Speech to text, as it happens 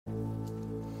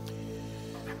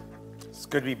It's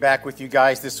good to be back with you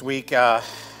guys this week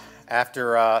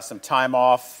after some time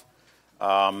off.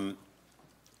 I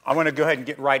want to go ahead and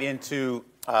get right into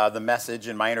the message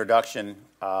and my introduction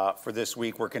for this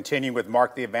week. We're continuing with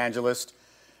Mark the Evangelist,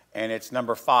 and it's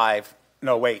number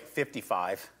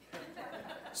 55.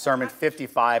 Sermon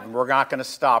 55, and we're not going to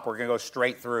stop. We're going to go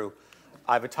straight through.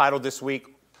 I've entitled this week,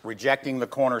 Rejecting the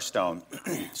Cornerstone.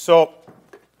 So,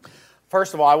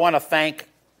 first of all, I want to thank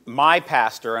my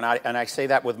pastor, and I say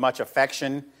that with much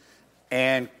affection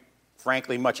and,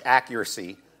 frankly, much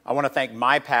accuracy. I want to thank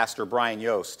my pastor, Brian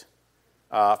Yost,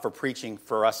 for preaching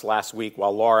for us last week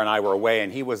while Laura and I were away,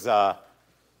 and he was so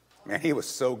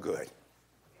good.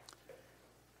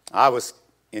 I was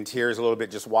in tears a little bit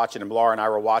just watching him. Laura and I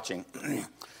were watching.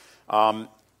 I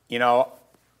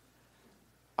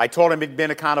told him it'd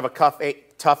been a kind of a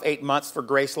tough 8 months for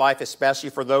Grace Life,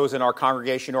 especially for those in our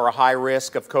congregation who are high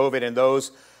risk of COVID and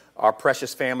those our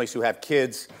precious families who have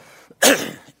kids.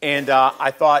 And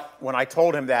I thought when I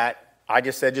told him that, I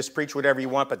just said, just preach whatever you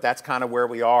want, but that's kind of where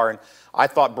we are. And I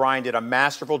thought Brian did a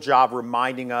masterful job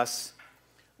reminding us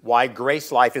why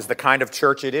Grace Life is the kind of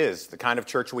church it is, the kind of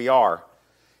church we are.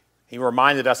 He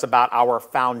reminded us about our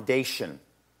foundation.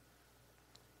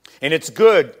 And it's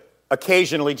good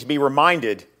occasionally to be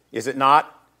reminded, is it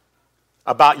not,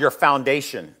 about your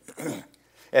foundation,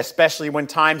 especially when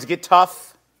times get tough.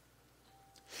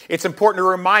 It's important to be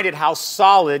reminded how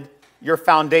solid your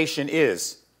foundation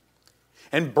is.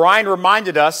 And Brian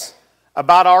reminded us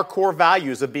about our core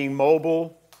values of being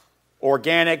mobile,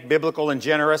 organic, biblical, and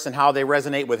generous, and how they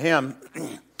resonate with him.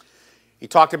 He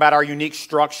talked about our unique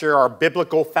structure, our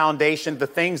biblical foundation, the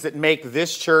things that make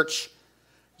this church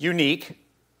unique.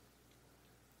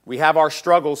 We have our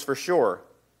struggles for sure.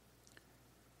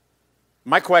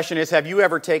 My question is, have you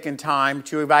ever taken time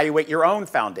to evaluate your own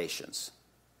foundations?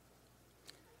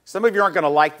 Some of you aren't going to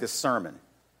like this sermon.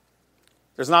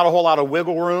 There's not a whole lot of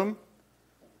wiggle room.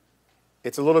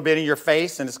 It's a little bit in your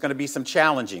face, and it's going to be some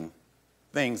challenging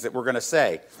things that we're going to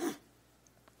say.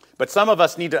 But some of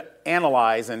us need to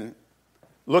analyze and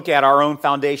look at our own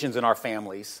foundations in our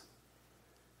families,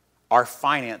 our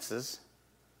finances,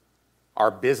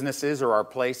 our businesses or our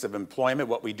place of employment,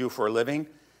 what we do for a living,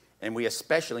 and we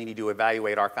especially need to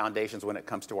evaluate our foundations when it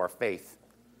comes to our faith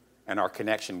and our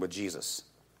connection with Jesus.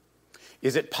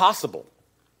 Is it possible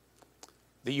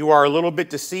that you are a little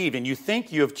bit deceived and you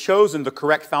think you have chosen the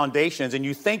correct foundations and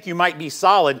you think you might be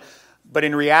solid, but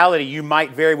in reality you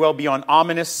might very well be on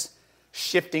ominous,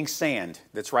 shifting sand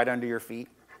that's right under your feet?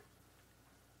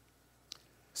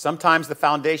 Sometimes the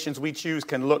foundations we choose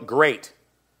can look great,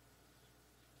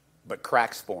 but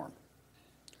cracks form.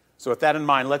 So with that in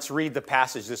mind, let's read the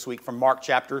passage this week from Mark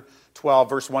chapter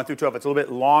 12, verse 1 through 12. It's a little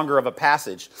bit longer of a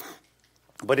passage,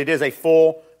 but it is a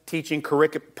full teaching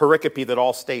pericope that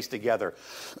all stays together.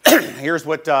 Here's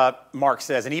what Mark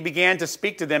says. And he began to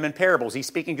speak to them in parables. He's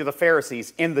speaking to the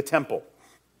Pharisees in the temple.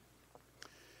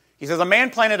 He says, a man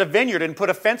planted a vineyard and put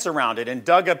a fence around it and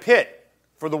dug a pit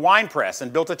for the winepress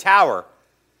and built a tower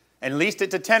and leased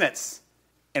it to tenants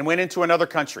and went into another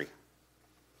country.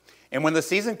 And when the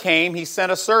season came, he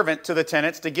sent a servant to the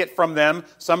tenants to get from them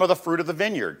some of the fruit of the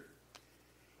vineyard.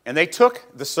 And they took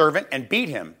the servant and beat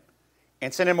him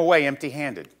and sent him away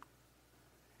empty-handed.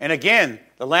 And again,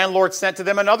 the landlord sent to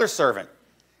them another servant,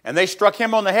 and they struck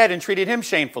him on the head and treated him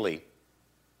shamefully.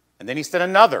 And then he sent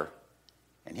another,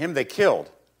 and him they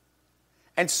killed.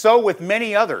 And so with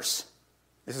many others.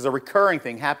 This is a recurring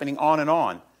thing happening on and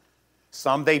on.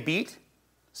 Some they beat,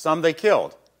 some they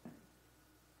killed.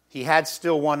 He had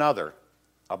still one other,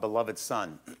 a beloved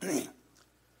son.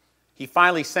 He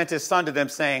finally sent his son to them,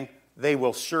 saying, they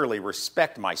will surely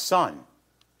respect my son.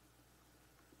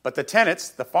 But the tenants,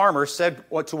 the farmers, said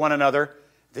to one another,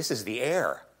 this is the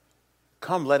heir.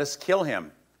 Come, let us kill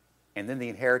him, and then the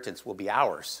inheritance will be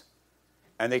ours.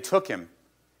 And they took him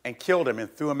and killed him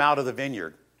and threw him out of the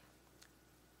vineyard.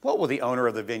 What will the owner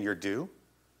of the vineyard do?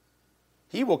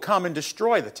 He will come and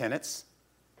destroy the tenants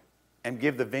and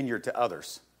give the vineyard to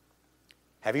others.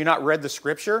 Have you not read the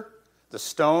scripture? The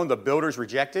stone the builders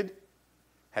rejected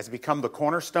has become the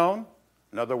cornerstone,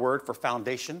 another word for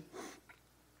foundation.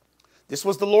 This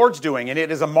was the Lord's doing, and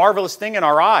it is a marvelous thing in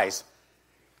our eyes.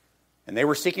 And they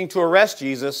were seeking to arrest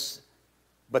Jesus,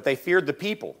 but they feared the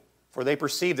people, for they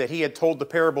perceived that he had told the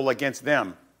parable against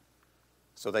them.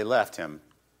 So they left him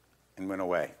and went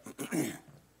away.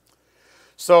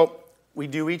 So we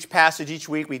do each passage each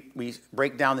week. We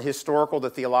break down the historical, the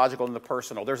theological, and the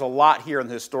personal. There's a lot here in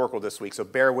the historical this week, so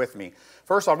bear with me.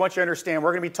 First, I want you to understand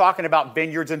we're going to be talking about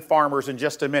vineyards and farmers in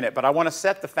just a minute, but I want to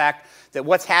set the fact that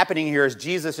what's happening here is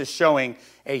Jesus is showing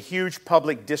a huge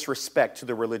public disrespect to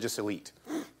the religious elite.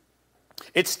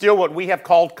 It's still what we have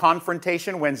called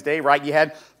Confrontation Wednesday, right? You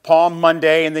had Palm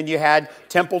Monday, and then you had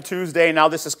Temple Tuesday, and now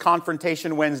this is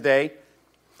Confrontation Wednesday.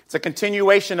 It's a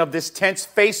continuation of this tense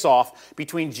face-off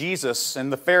between Jesus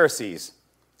and the Pharisees.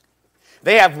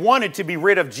 They have wanted to be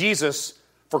rid of Jesus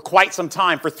for quite some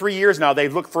time. For 3 years now,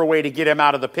 they've looked for a way to get him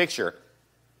out of the picture.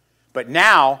 But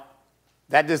now,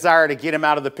 that desire to get him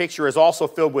out of the picture is also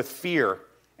filled with fear,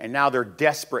 and now they're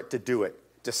desperate to do it,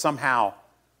 to somehow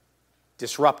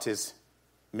disrupt his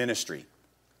ministry.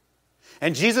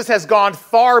 And Jesus has gone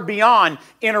far beyond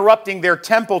interrupting their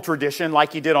temple tradition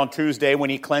like he did on Tuesday when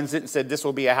he cleansed it and said this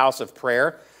will be a house of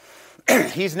prayer.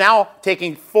 He's now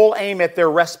taking full aim at their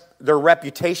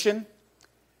reputation.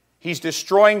 He's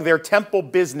destroying their temple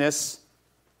business,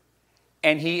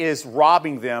 and he is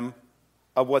robbing them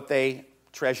of what they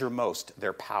treasure most,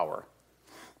 their power.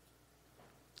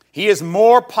 He is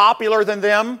more popular than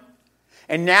them,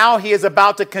 and now he is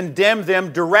about to condemn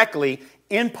them directly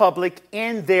in public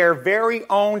in their very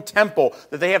own temple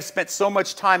that they have spent so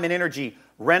much time and energy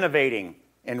renovating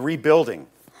and rebuilding.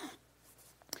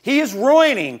 He is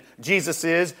ruining, Jesus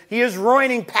is. He is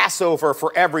ruining Passover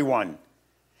for everyone.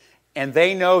 And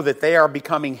they know that they are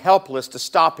becoming helpless to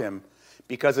stop him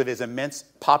because of his immense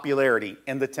popularity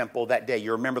in the temple that day.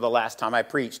 You remember the last time I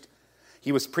preached.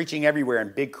 He was preaching everywhere,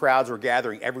 and big crowds were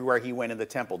gathering everywhere he went in the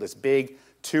temple. This big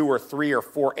 2 or 3 or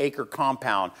 4 acre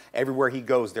compound. Everywhere he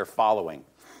goes, they're following.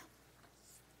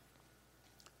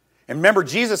 And remember,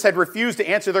 Jesus had refused to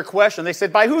answer their question. They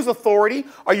said, by whose authority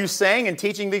are you saying and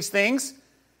teaching these things?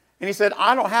 And he said,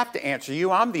 I don't have to answer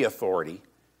you. I'm the authority.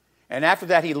 And after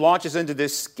that, he launches into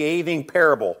this scathing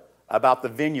parable about the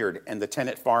vineyard and the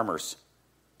tenant farmers.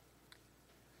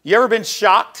 You ever been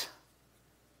shocked,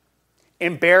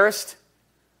 embarrassed,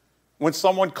 when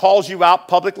someone calls you out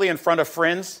publicly in front of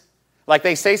friends? Like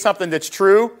they say something that's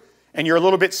true, and you're a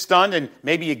little bit stunned, and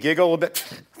maybe you giggle a little bit.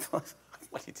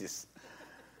 What is this?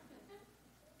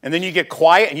 And then you get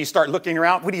quiet, and you start looking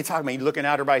around. What are you talking about? You're looking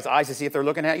out everybody's eyes to see if they're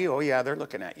looking at you? Oh, yeah, they're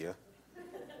looking at you.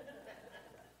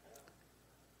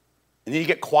 And then you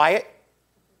get quiet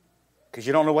because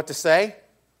you don't know what to say.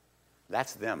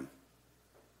 That's them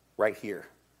right here.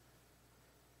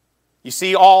 You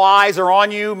see, all eyes are on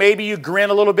you. Maybe you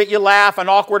grin a little bit, you laugh, an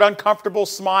awkward, uncomfortable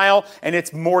smile, and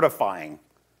it's mortifying.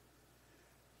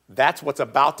 That's what's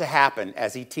about to happen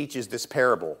as he teaches this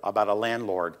parable about a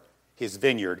landlord, his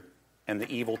vineyard, and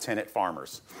the evil tenant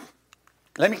farmers.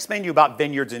 Let me explain to you about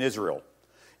vineyards in Israel.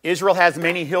 Israel has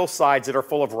many hillsides that are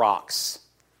full of rocks.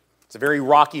 It's a very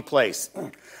rocky place.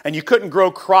 And you couldn't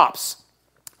grow crops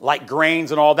like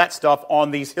grains and all that stuff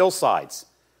on these hillsides.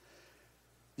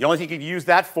 The only thing you could use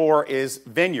that for is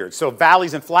vineyards. So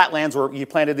valleys and flatlands where you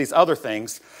planted these other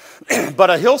things. But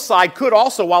a hillside could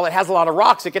also, while it has a lot of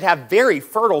rocks, it could have very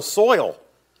fertile soil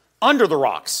under the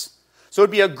rocks. So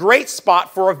it'd be a great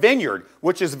spot for a vineyard,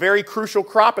 which is a very crucial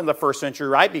crop in the first century,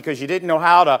 right? Because you didn't know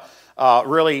how to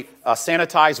really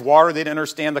sanitize water. They didn't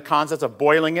understand the concept of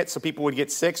boiling it, so people would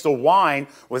get sick. So wine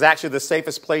was actually the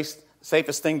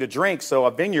safest thing to drink. So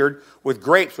a vineyard with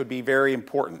grapes would be very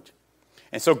important.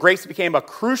 And so grapes became a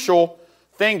crucial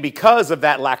thing because of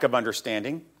that lack of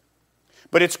understanding.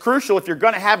 But it's crucial if you're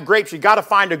going to have grapes, you've got to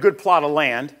find a good plot of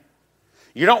land.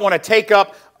 You don't want to take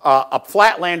up a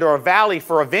flatland or a valley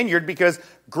for a vineyard because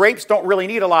grapes don't really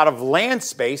need a lot of land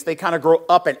space. They kind of grow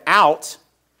up and out.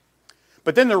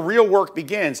 But then the real work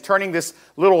begins, turning this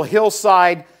little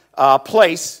hillside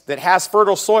place that has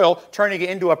fertile soil, turning it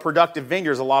into a productive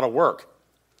vineyard is a lot of work.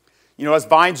 You know, as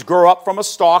vines grow up from a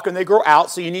stalk and they grow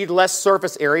out, so you need less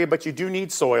surface area, but you do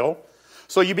need soil.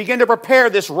 So you begin to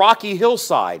prepare this rocky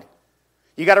hillside.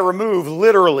 You got to remove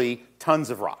literally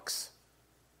tons of rocks.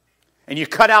 And you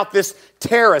cut out this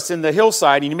terrace in the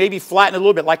hillside, and you maybe flatten it a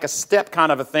little bit like a step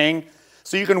kind of a thing,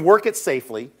 so you can work it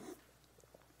safely.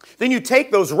 Then you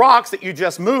take those rocks that you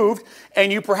just moved,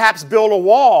 and you perhaps build a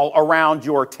wall around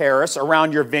your terrace,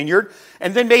 around your vineyard,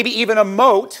 and then maybe even a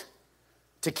moat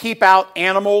to keep out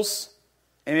animals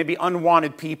and maybe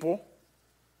unwanted people,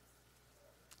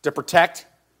 to protect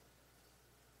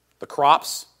the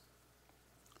crops.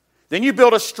 Then you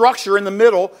build a structure in the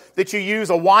middle that you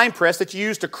use, a wine press that you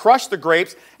use to crush the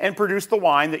grapes and produce the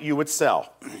wine that you would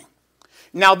sell.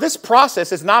 Now, this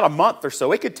process is not a month or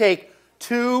so. It could take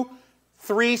 2,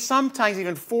 3, sometimes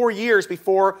even 4 years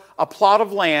before a plot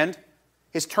of land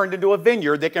is turned into a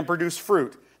vineyard that can produce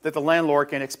fruit that the landlord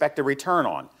can expect a return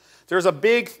on. There's a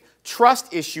big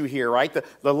trust issue here, right?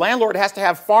 The landlord has to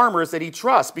have farmers that he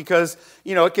trusts because,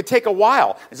 you know, it could take a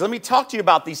while. And so let me talk to you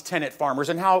about these tenant farmers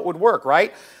and how it would work,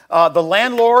 right? The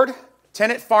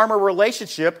landlord-tenant farmer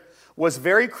relationship was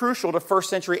very crucial to first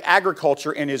century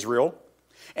agriculture in Israel.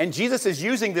 And Jesus is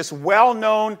using this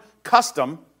well-known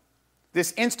custom,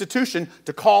 this institution,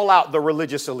 to call out the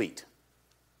religious elite.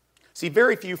 See,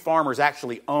 very few farmers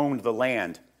actually owned the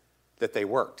land that they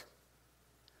worked.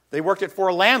 They worked it for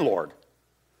a landlord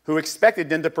who expected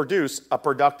them to produce a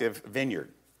productive vineyard.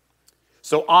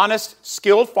 So honest,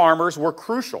 skilled farmers were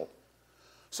crucial.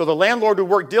 So the landlord would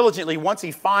work diligently. Once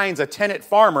he finds a tenant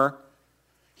farmer,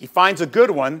 he finds a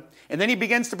good one, and then he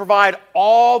begins to provide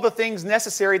all the things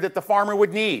necessary that the farmer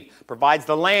would need. Provides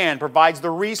the land, provides the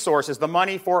resources, the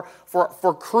money for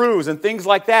crews and things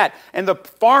like that. And the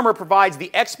farmer provides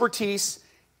the expertise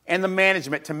and the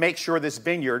management to make sure this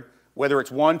vineyard, whether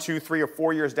it's 1, 2, 3, or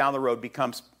 4 years down the road,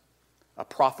 becomes a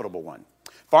profitable one.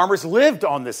 Farmers lived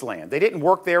on this land. They didn't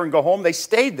work there and go home. They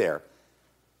stayed there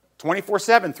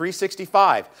 24/7,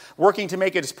 365, working to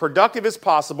make it as productive as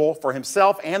possible for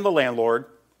himself and the landlord.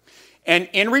 And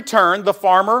in return, the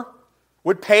farmer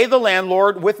would pay the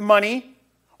landlord with money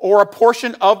or a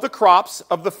portion of the crops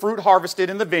of the fruit harvested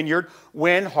in the vineyard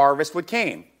when harvest would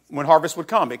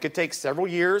come. It could take several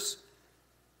years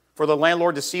for the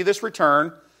landlord to see this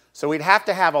return, so he'd have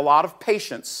to have a lot of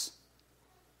patience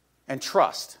and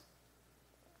trust.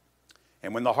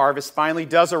 And when the harvest finally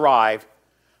does arrive,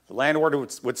 the landlord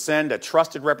would send a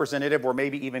trusted representative or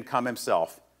maybe even come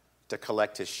himself to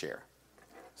collect his share.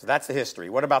 So that's the history.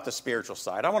 What about the spiritual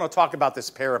side? I want to talk about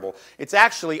this parable. It's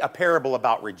actually a parable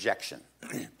about rejection.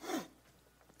 I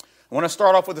want to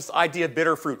start off with this idea of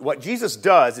bitter fruit. What Jesus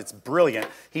does, it's brilliant.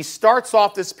 He starts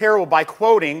off this parable by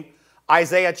quoting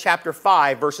Isaiah chapter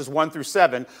 5, verses 1 through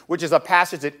 7, which is a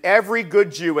passage that every good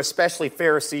Jew, especially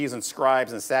Pharisees and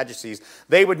scribes and Sadducees,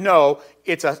 they would know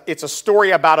it's a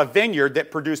story about a vineyard that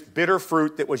produced bitter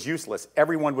fruit that was useless.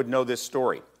 Everyone would know this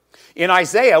story. In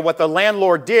Isaiah, what the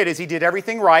landlord did is he did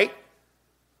everything right,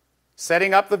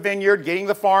 setting up the vineyard, getting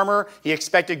the farmer. He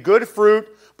expected good fruit,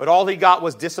 but all he got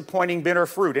was disappointing bitter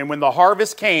fruit. And when the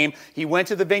harvest came, he went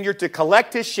to the vineyard to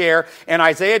collect his share, and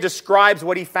Isaiah describes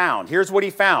what he found. Here's what he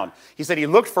found. He said he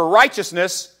looked for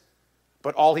righteousness,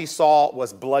 but all he saw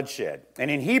was bloodshed. And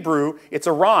in Hebrew, it's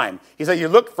a rhyme. He said he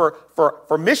looked for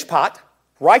mishpat,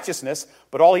 righteousness,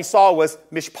 but all he saw was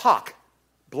mishpak,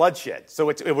 bloodshed. So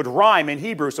it would rhyme in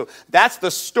Hebrew. So that's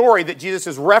the story that Jesus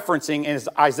is referencing in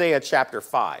Isaiah chapter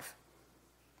 5.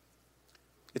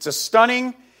 It's a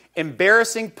stunning,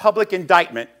 embarrassing public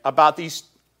indictment about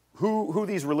who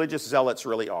these religious zealots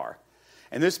really are.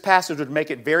 And this passage would make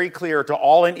it very clear to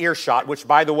all in earshot, which,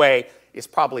 by the way, is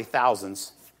probably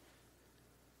thousands.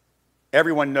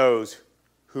 Everyone knows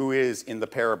who is in the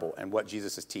parable and what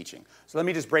Jesus is teaching. So let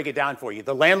me just break it down for you.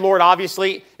 The landlord,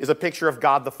 obviously, is a picture of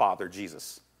God the Father,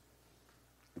 Jesus,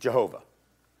 Jehovah.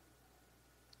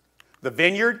 The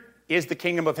vineyard is the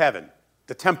kingdom of heaven,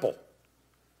 the temple,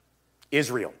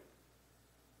 Israel.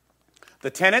 The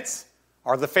tenants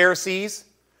are the Pharisees,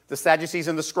 the Sadducees,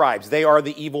 and the scribes. They are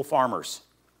the evil farmers.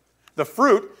 The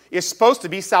fruit is supposed to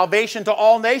be salvation to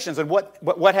all nations. And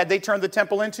what had they turned the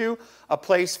temple into? A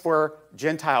place where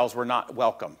Gentiles were not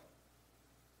welcome.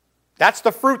 That's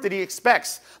the fruit that he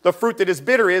expects. The fruit that is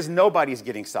bitter is nobody's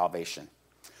getting salvation.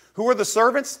 Who are the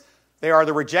servants? They are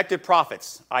the rejected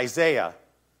prophets, Isaiah,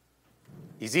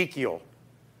 Ezekiel,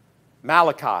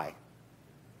 Malachi,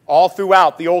 all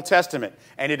throughout the Old Testament.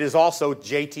 And it is also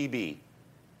JTB,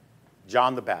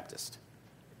 John the Baptist.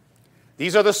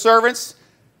 These are the servants,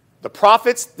 the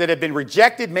prophets that have been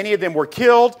rejected. Many of them were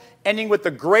killed, ending with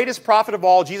the greatest prophet of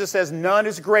all. Jesus says none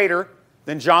is greater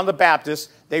than John the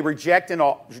Baptist. They reject them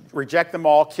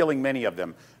all, killing many of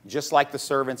them, just like the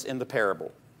servants in the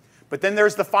parable. But then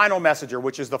there's the final messenger,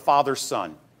 which is the Father's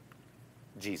Son,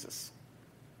 Jesus.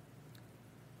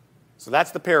 So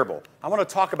that's the parable. I want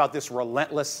to talk about this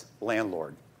relentless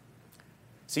landlord.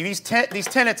 See, these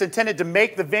tenants intended to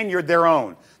make the vineyard their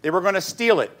own. They were going to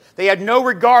steal it. They had no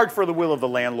regard for the will of the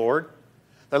landlord.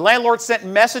 The landlord sent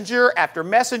messenger after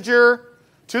messenger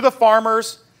to the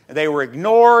farmers, and they were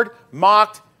ignored,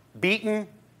 mocked, beaten,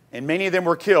 and many of them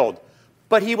were killed.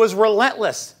 But he was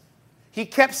relentless. He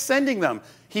kept sending them.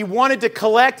 He wanted to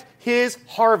collect his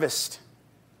harvest.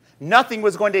 Nothing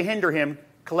was going to hinder him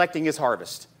collecting his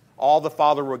harvest. All the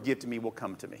Father will give to me will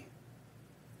come to me.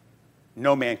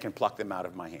 No man can pluck them out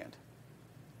of my hand.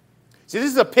 See,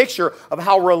 this is a picture of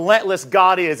how relentless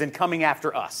God is in coming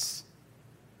after us.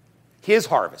 His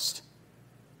harvest.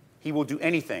 He will do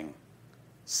anything,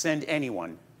 send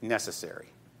anyone necessary.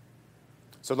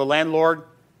 So the landlord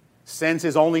sends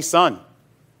his only son.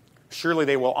 Surely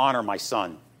they will honor my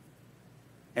son.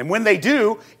 And when they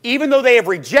do, even though they have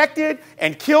rejected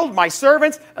and killed my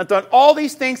servants and done all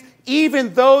these things,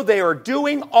 even though they are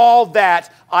doing all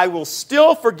that, I will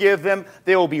still forgive them.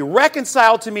 They will be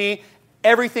reconciled to me.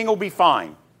 Everything will be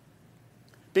fine.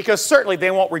 Because certainly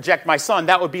they won't reject my son.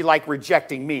 That would be like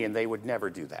rejecting me, and they would never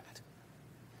do that.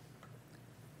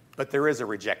 But there is a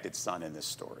rejected son in this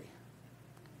story.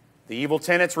 The evil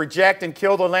tenants reject and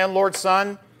kill the landlord's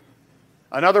son.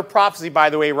 Another prophecy, by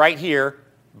the way, right here,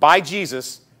 by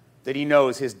Jesus, that he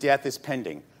knows his death is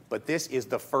pending. But this is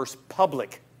the first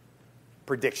public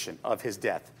prediction of his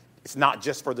death. It's not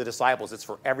just for the disciples, it's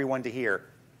for everyone to hear.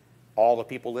 All the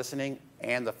people listening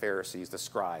and the Pharisees, the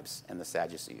scribes, and the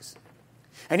Sadducees.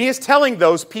 And he is telling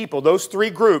those people, those three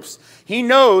groups, he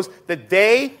knows that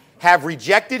they have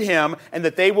rejected him and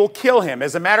that they will kill him.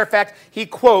 As a matter of fact, he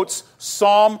quotes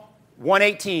Psalm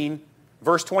 118,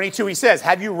 verse 22. He says,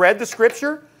 have you read the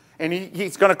scripture? And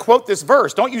he's going to quote this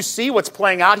verse. Don't you see what's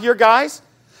playing out here, guys?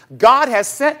 God has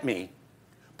sent me,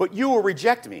 but you will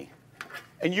reject me,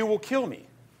 and you will kill me.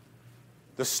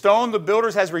 The stone the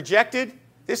builders has rejected,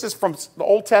 this is from the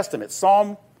Old Testament,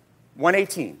 Psalm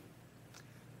 118.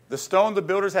 The stone the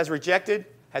builders has rejected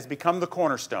has become the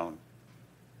cornerstone.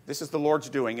 This is the Lord's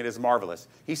doing. It is marvelous.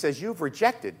 He says, you've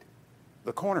rejected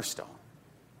the cornerstone.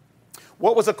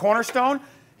 What was a cornerstone?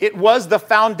 It was the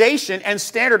foundation and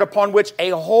standard upon which a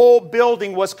whole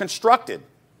building was constructed.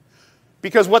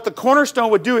 Because what the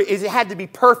cornerstone would do is it had to be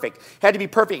perfect. It had to be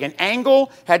perfect in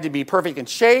angle, had to be perfect in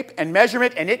shape and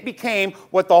measurement, and it became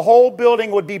what the whole building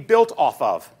would be built off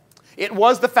of. It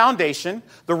was the foundation.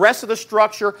 The rest of the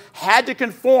structure had to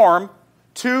conform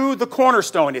to the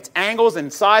cornerstone, its angles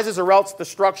and sizes, or else the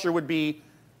structure would be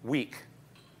weak,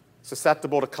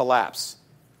 susceptible to collapse.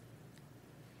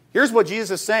 Here's what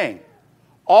Jesus is saying.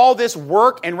 All this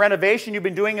work and renovation you've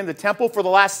been doing in the temple for the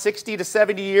last 60 to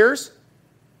 70 years,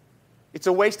 it's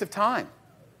a waste of time.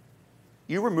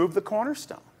 You remove the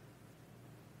cornerstone.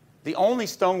 The only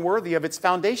stone worthy of its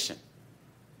foundation.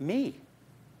 Me.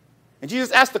 And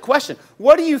Jesus asked the question,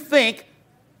 what do you think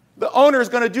the owner is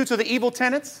going to do to the evil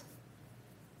tenants?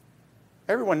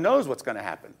 Everyone knows what's going to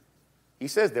happen. He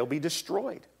says they'll be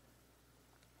destroyed.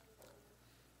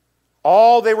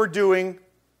 All they were doing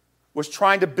was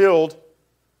trying to build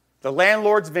the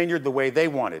landlord's vineyard the way they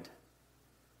wanted,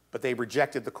 but they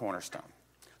rejected the cornerstone.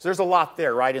 So there's a lot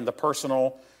there, right, in the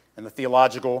personal and the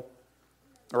theological,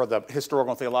 or the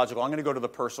historical and theological. I'm going to go to the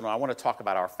personal. I want to talk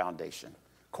about our foundation.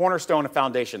 Cornerstone and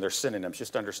foundation, they're synonyms.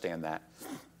 Just understand that.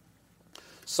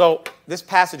 So this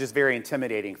passage is very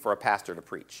intimidating for a pastor to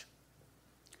preach.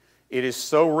 It is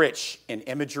so rich in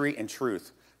imagery and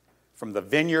truth. From the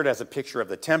vineyard as a picture of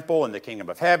the temple and the kingdom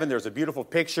of heaven, there's a beautiful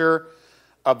picture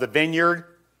of the vineyard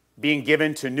being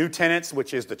given to new tenants,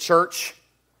 which is the church.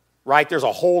 Right? There's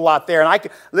a whole lot there.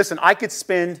 And I could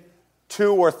spend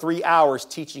 2 or 3 hours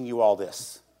teaching you all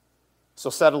this. So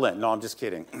settle in. No, I'm just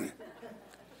kidding.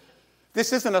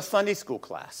 This isn't a Sunday school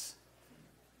class.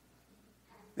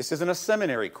 This isn't a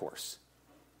seminary course.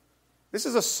 This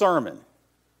is a sermon.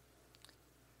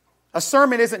 A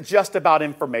sermon isn't just about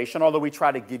information, although we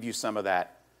try to give you some of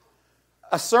that.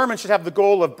 A sermon should have the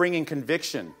goal of bringing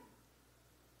conviction,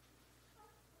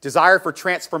 desire for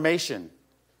transformation.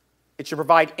 It should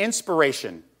provide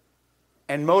inspiration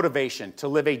and motivation to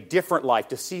live a different life,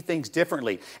 to see things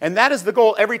differently. And that is the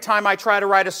goal every time I try to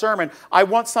write a sermon. I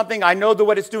want something, I know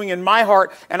what it's doing in my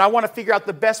heart, and I want to figure out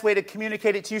the best way to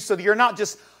communicate it to you so that you're not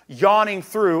just yawning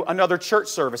through another church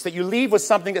service, that you leave with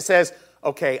something that says,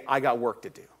 okay, I got work to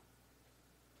do.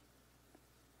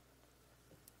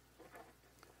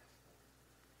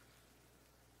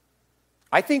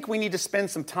 I think we need to spend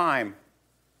some time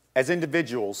as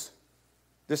individuals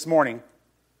this morning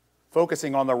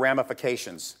focusing on the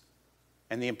ramifications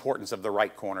and the importance of the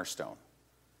right cornerstone,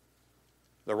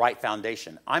 the right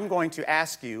foundation. I'm going to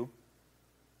ask you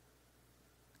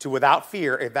to, without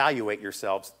fear, evaluate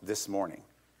yourselves this morning.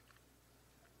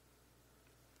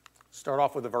 Start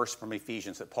off with a verse from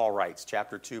Ephesians that Paul writes,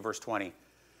 chapter 2, verse 20.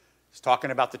 He's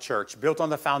talking about the church, built on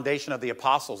the foundation of the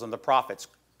apostles and the prophets,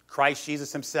 Christ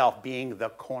Jesus himself being the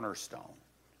cornerstone,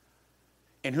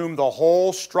 in whom the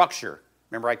whole structure,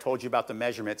 remember I told you about the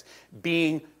measurements,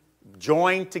 being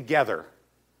joined together,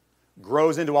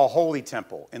 grows into a holy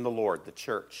temple in the Lord, the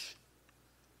church.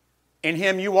 In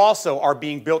him you also are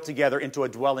being built together into a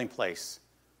dwelling place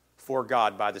for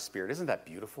God by the Spirit. Isn't that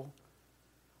beautiful?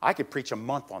 I could preach a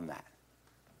month on that.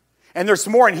 And there's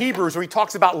more in Hebrews where he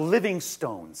talks about living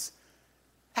stones.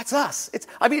 That's us.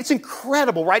 It's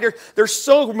incredible, right? There's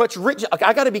so much rich.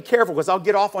 I got to be careful because I'll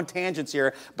get off on tangents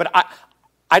here, but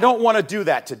I don't want to do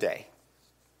that today.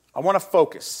 I want to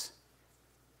focus.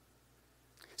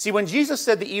 See, when Jesus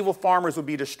said the evil farmers would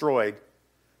be destroyed,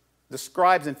 the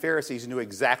scribes and Pharisees knew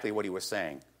exactly what he was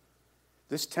saying.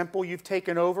 This temple you've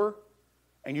taken over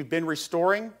and you've been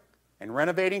restoring and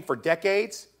renovating for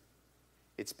decades,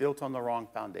 it's built on the wrong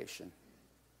foundation.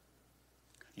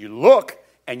 You look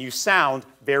and you sound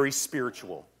very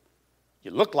spiritual. You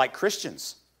look like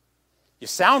Christians. You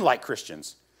sound like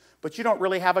Christians, but you don't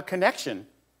really have a connection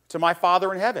to my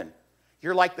Father in heaven.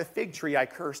 You're like the fig tree I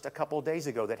cursed a couple of days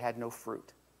ago that had no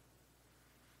fruit.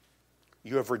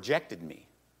 You have rejected me,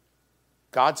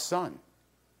 God's Son,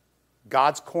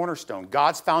 God's cornerstone,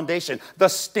 God's foundation, the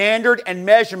standard and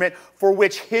measurement for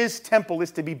which His temple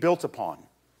is to be built upon.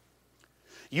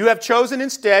 You have chosen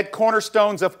instead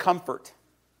cornerstones of comfort,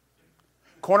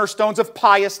 cornerstones of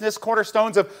piousness,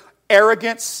 cornerstones of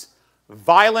arrogance,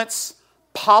 violence,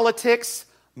 politics,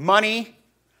 money,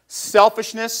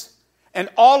 selfishness, and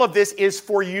all of this is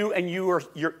for you and you or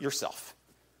yourself.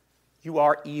 You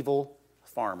are evil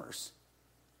farmers.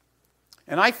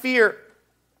 And I fear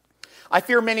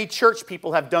many church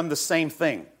people have done the same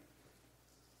thing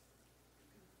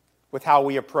with how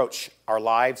we approach our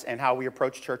lives and how we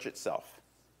approach church itself.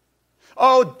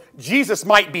 Oh, Jesus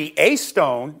might be a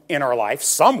stone in our life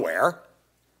somewhere,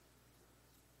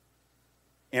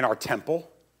 in our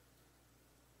temple,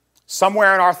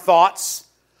 somewhere in our thoughts,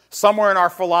 somewhere in our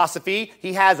philosophy.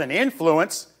 He has an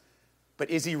influence, but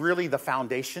is he really the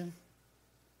foundation?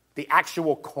 The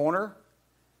actual corner?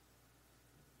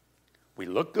 We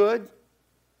look good. We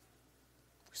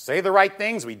say the right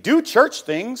things. We do church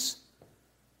things.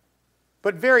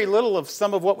 But very little of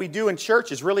some of what we do in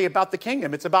church is really about the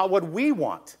kingdom. It's about what we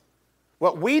want,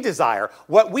 what we desire,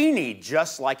 what we need,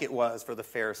 just like it was for the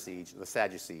Pharisees, the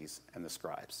Sadducees, and the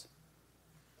scribes.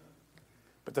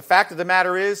 But the fact of the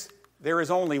matter is, there is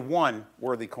only one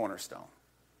worthy cornerstone.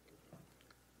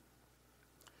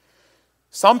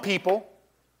 Some people,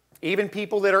 even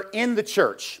people that are in the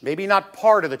church, maybe not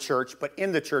part of the church, but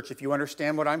in the church, if you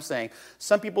understand what I'm saying,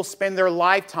 some people spend their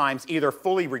lifetimes either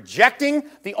fully rejecting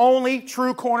the only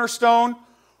true cornerstone,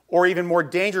 or even more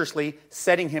dangerously,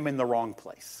 setting him in the wrong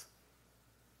place.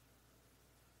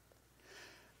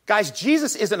 Guys,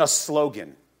 Jesus isn't a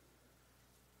slogan,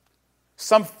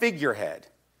 some figurehead,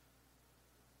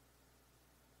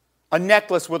 a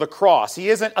necklace with a cross. He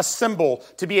isn't a symbol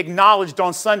to be acknowledged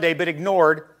on Sunday but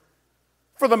ignored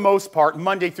for the most part,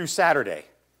 Monday through Saturday.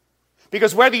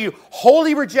 Because whether you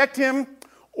wholly reject him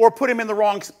or put him in the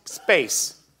wrong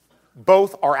space,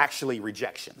 both are actually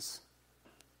rejections.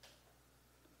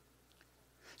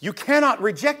 You cannot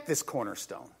reject this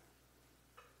cornerstone.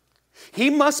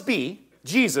 He must be,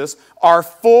 Jesus, our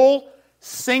full,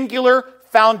 singular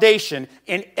foundation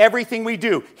in everything we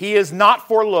do. He is not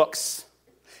for looks.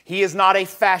 He is not a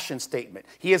fashion statement.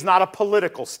 He is not a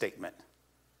political statement.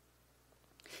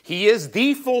 He is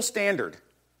the full standard,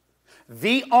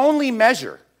 the only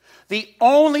measure, the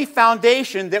only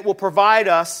foundation that will provide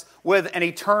us with an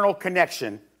eternal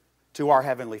connection to our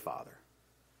Heavenly Father.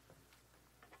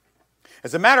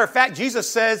 As a matter of fact, Jesus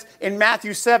says in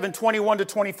Matthew 7, 21 to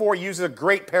 24, he uses a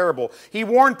great parable. He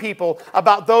warned people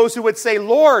about those who would say,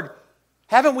 Lord,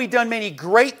 haven't we done many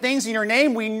great things in your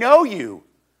name? We know you.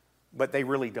 But they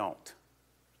really don't.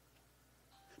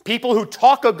 People who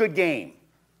talk a good game.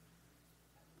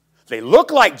 They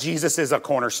look like Jesus is a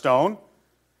cornerstone,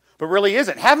 but really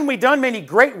isn't. Haven't we done many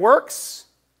great works?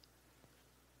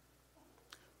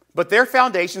 But their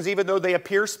foundations, even though they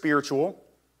appear spiritual,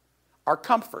 are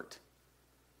comfort,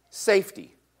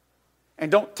 safety.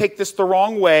 And don't take this the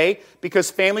wrong way,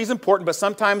 because family is important, but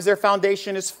sometimes their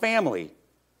foundation is family,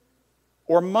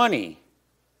 or money,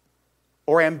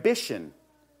 or ambition,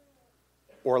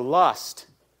 or lust,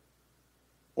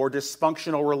 or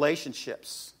dysfunctional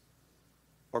relationships,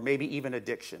 or maybe even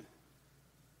addiction.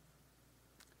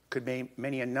 Could be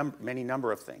many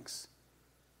number of things.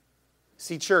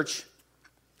 See, church,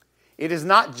 it is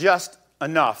not just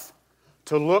enough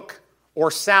to look or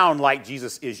sound like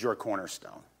Jesus is your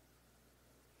cornerstone.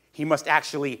 He must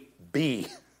actually be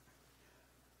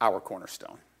our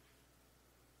cornerstone.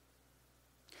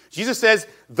 Jesus says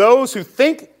those who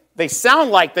think they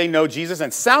sound like they know Jesus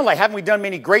and sound like, haven't we done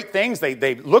many great things?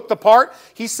 They look the part.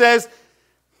 He says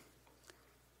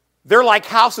they're like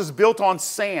houses built on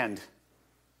sand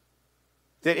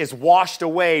that is washed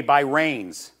away by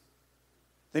rains.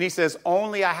 Then he says,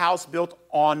 only a house built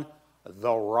on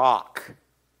the rock,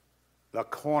 the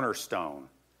cornerstone,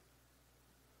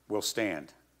 will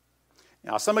stand.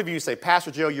 Now, some of you say,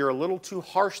 Pastor Joe, you're a little too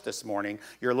harsh this morning.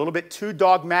 You're a little bit too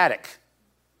dogmatic.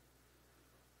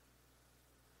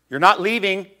 You're not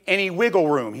leaving any wiggle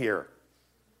room here.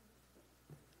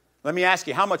 Let me ask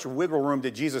you, how much wiggle room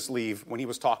did Jesus leave when he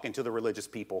was talking to the religious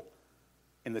people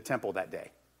in the temple that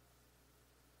day?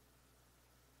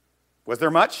 Was there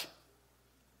much?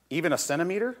 Even a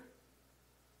centimeter?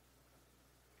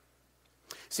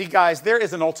 See, guys, there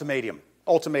is an ultimatum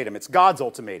ultimatum. It's God's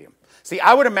ultimatum. See,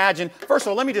 I would imagine, first of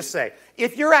all, let me just say,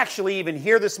 if you're actually even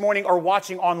here this morning or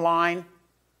watching online,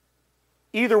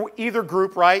 either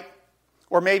group, right?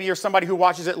 Or maybe you're somebody who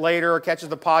watches it later or catches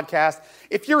the podcast.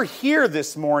 If you're here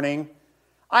this morning,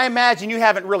 I imagine you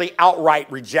haven't really outright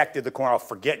rejected the corner. Oh,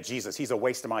 forget Jesus. He's a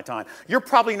waste of my time. You're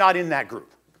probably not in that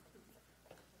group.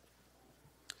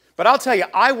 But I'll tell you,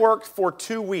 I worked for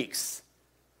 2 weeks,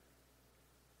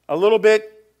 a little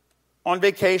bit on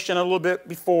vacation, a little bit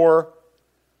before,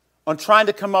 on trying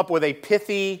to come up with a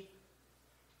pithy,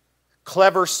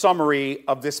 clever summary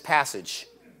of this passage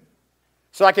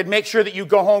so I could make sure that you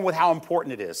go home with how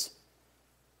important it is.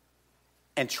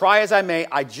 And try as I may,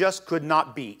 I just could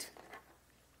not beat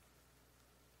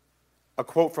a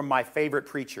quote from my favorite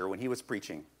preacher when he was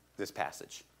preaching this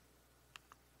passage.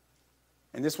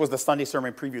 And this was the Sunday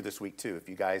sermon preview this week too, if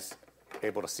you guys are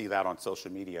able to see that on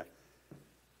social media.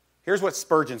 Here's what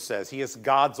Spurgeon says. He is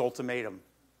God's ultimatum.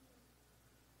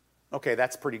 Okay,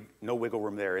 that's pretty, no wiggle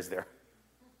room there, is there?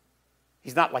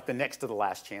 He's not like the next to the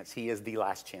last chance. He is the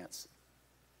last chance.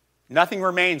 Nothing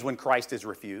remains when Christ is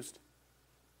refused.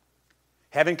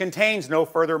 Heaven contains no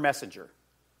further messenger.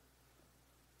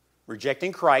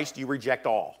 Rejecting Christ, you reject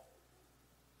all.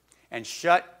 And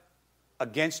shut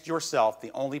against yourself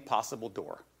the only possible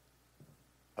door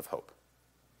of hope.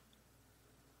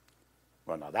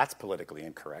 Well, now that's politically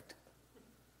incorrect.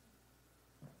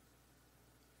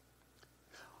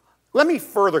 Let me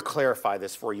further clarify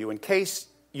this for you in case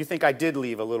you think I did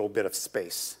leave a little bit of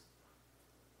space.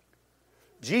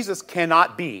 Jesus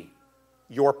cannot be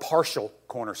your partial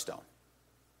cornerstone.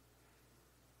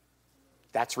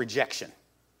 That's rejection.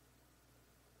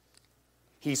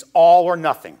 He's all or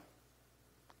nothing.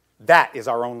 That is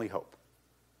our only hope.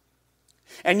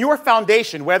 And your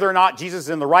foundation, whether or not Jesus is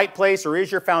in the right place or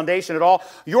is your foundation at all,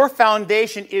 your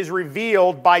foundation is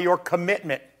revealed by your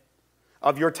commitment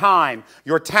of your time,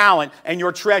 your talent, and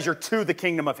your treasure to the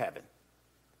kingdom of heaven.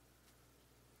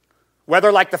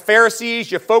 Whether, like the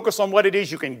Pharisees, you focus on what it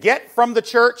is you can get from the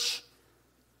church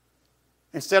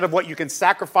instead of what you can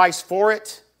sacrifice for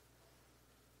it.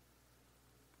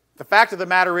 The fact of the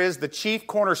matter is, the chief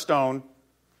cornerstone,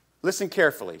 listen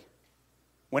carefully,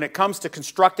 when it comes to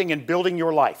constructing and building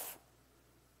your life,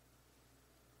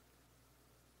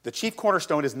 the chief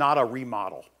cornerstone is not a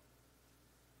remodel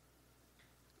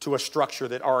to a structure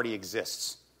that already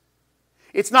exists.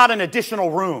 It's not an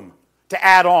additional room to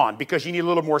add on because you need a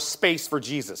little more space for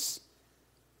Jesus.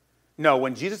 No,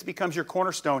 when Jesus becomes your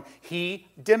cornerstone, he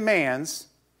demands,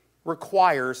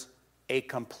 requires a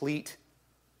complete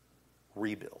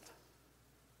rebuild.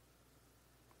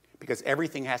 Because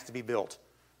everything has to be built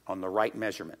on the right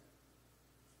measurement,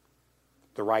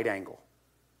 the right angle,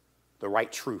 the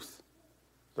right truth,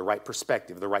 the right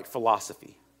perspective, the right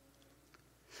philosophy.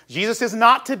 Jesus is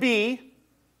not to be,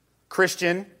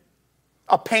 Christian,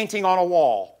 a painting on a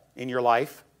wall in your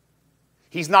life.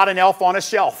 He's not an elf on a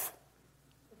shelf.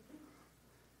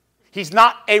 He's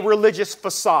not a religious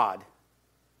facade.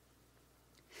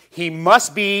 He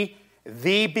must be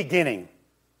the beginning,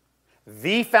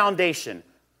 the foundation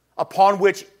upon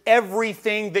which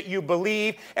everything that you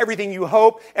believe, everything you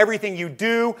hope, everything you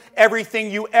do,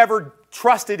 everything you ever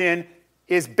trusted in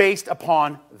is based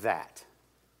upon that.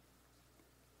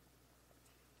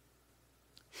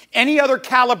 Any other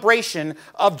calibration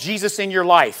of Jesus in your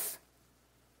life,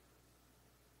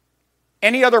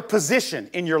 any other position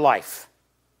in your life,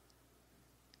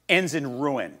 ends in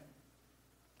ruin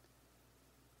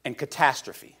and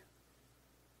catastrophe,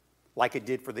 like it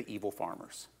did for the evil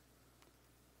farmers.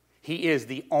 He is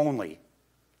the only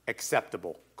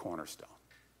acceptable cornerstone.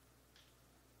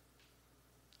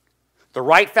 The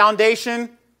right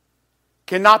foundation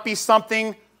cannot be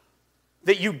something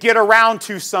that you get around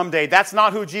to someday. That's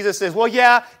not who Jesus is. Well,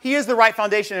 yeah, he is the right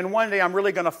foundation, and one day I'm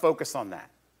really going to focus on that.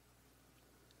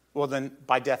 Well, then,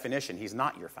 by definition, he's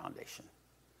not your foundation.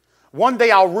 One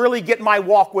day I'll really get my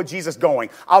walk with Jesus going.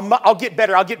 I'll get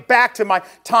better. I'll get back to my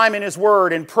time in his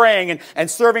word and praying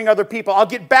and serving other people. I'll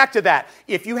get back to that.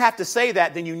 If you have to say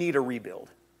that, then you need a rebuild.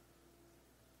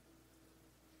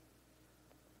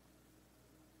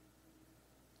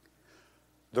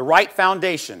 The right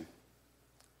foundation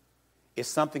is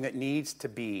something that needs to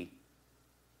be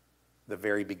the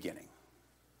very beginning.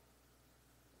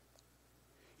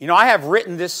 You know, I have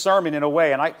written this sermon in a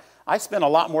way, and I spent a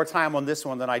lot more time on this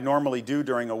one than I normally do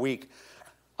during a week.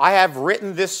 I have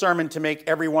written this sermon to make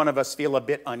every one of us feel a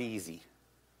bit uneasy.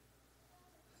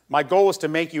 My goal is to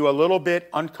make you a little bit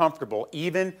uncomfortable,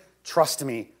 even, trust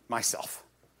me, myself.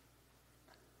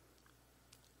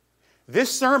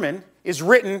 This sermon is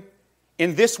written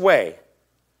in this way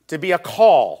to be a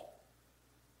call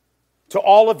to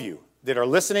all of you that are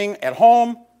listening at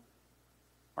home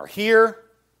or here,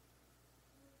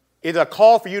 it's a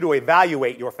call for you to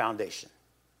evaluate your foundation.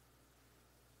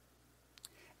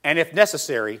 And if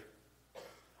necessary,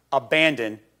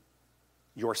 abandon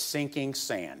your sinking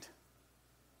sand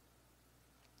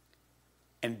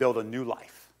and build a new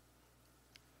life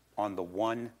on the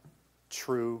one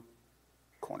true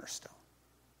cornerstone.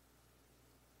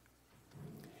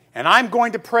 And I'm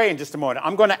going to pray in just a moment.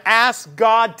 I'm going to ask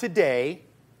God today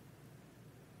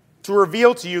to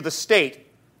reveal to you the state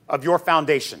of your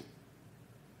foundation.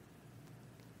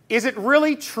 Is it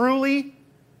really, truly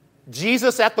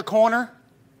Jesus at the corner?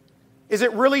 Is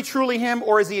it really, truly him,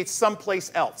 or is he someplace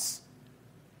else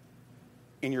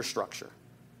in your structure?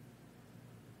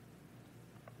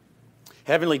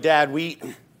 Heavenly Dad, we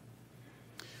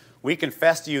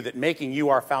confess to you that making you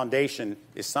our foundation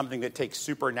is something that takes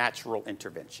supernatural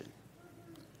intervention.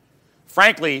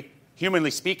 Frankly,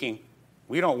 humanly speaking,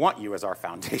 we don't want you as our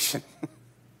foundation.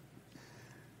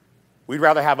 We'd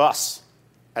rather have us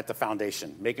at the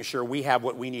foundation, making sure we have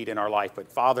what we need in our life. But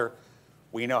Father,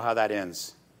 we know how that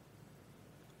ends.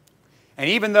 And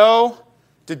even though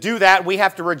to do that, we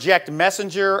have to reject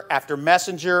messenger after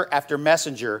messenger after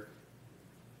messenger,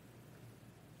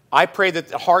 I pray that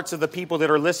the hearts of the people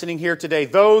that are listening here today,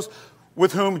 those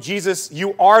with whom Jesus,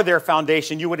 you are their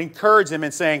foundation, you would encourage them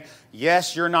in saying,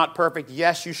 yes, you're not perfect.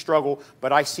 Yes, you struggle,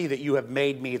 but I see that you have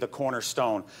made me the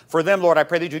cornerstone. For them, Lord, I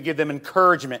pray that you give them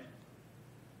encouragement,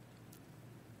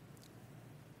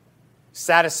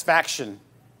 satisfaction,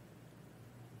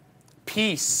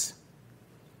 peace.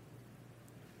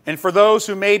 And for those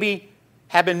who maybe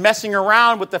have been messing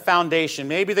around with the foundation,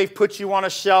 maybe they've put you on a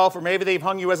shelf, or maybe they've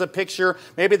hung you as a picture,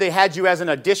 maybe they had you as an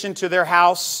addition to their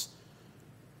house,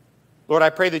 Lord, I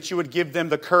pray that you would give them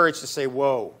the courage to say,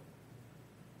 whoa,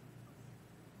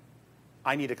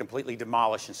 I need to completely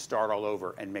demolish and start all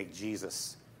over and make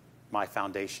Jesus my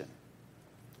foundation.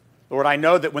 Lord, I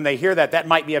know that when they hear that, that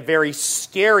might be a very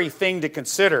scary thing to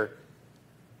consider,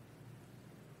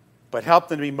 but help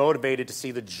them to be motivated to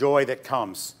see the joy that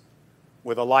comes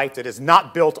with a life that is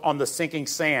not built on the sinking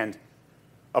sand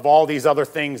of all these other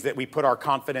things that we put our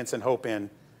confidence and hope in,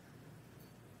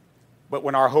 but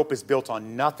when our hope is built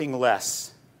on nothing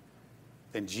less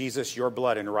than Jesus, your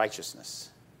blood, and righteousness.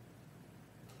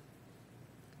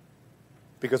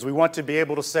 Because we want to be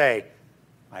able to say,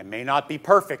 I may not be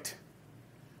perfect,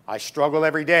 I struggle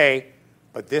every day,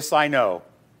 but this I know,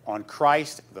 on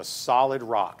Christ, the solid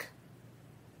rock,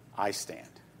 I stand.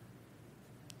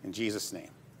 In Jesus'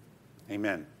 name,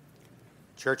 amen.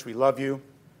 Church, we love you.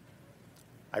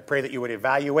 I pray that you would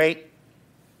evaluate.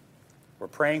 We're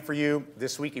praying for you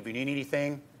this week. If you need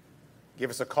anything,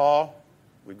 give us a call.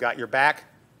 We've got your back.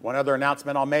 One other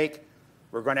announcement I'll make.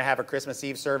 We're going to have a Christmas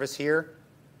Eve service here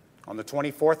on the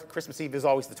 24th. Christmas Eve is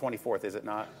always the 24th, is it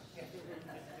not?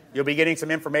 You'll be getting some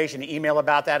information, email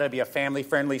about that. It'll be a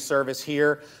family-friendly service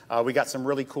here. We got some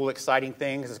really cool, exciting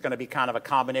things. It's going to be kind of a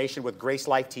combination with Grace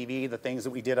Life TV, the things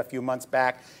that we did a few months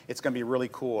back. It's going to be really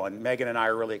cool, and Megan and I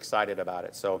are really excited about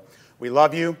it. So we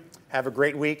love you. Have a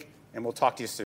great week, and we'll talk to you soon.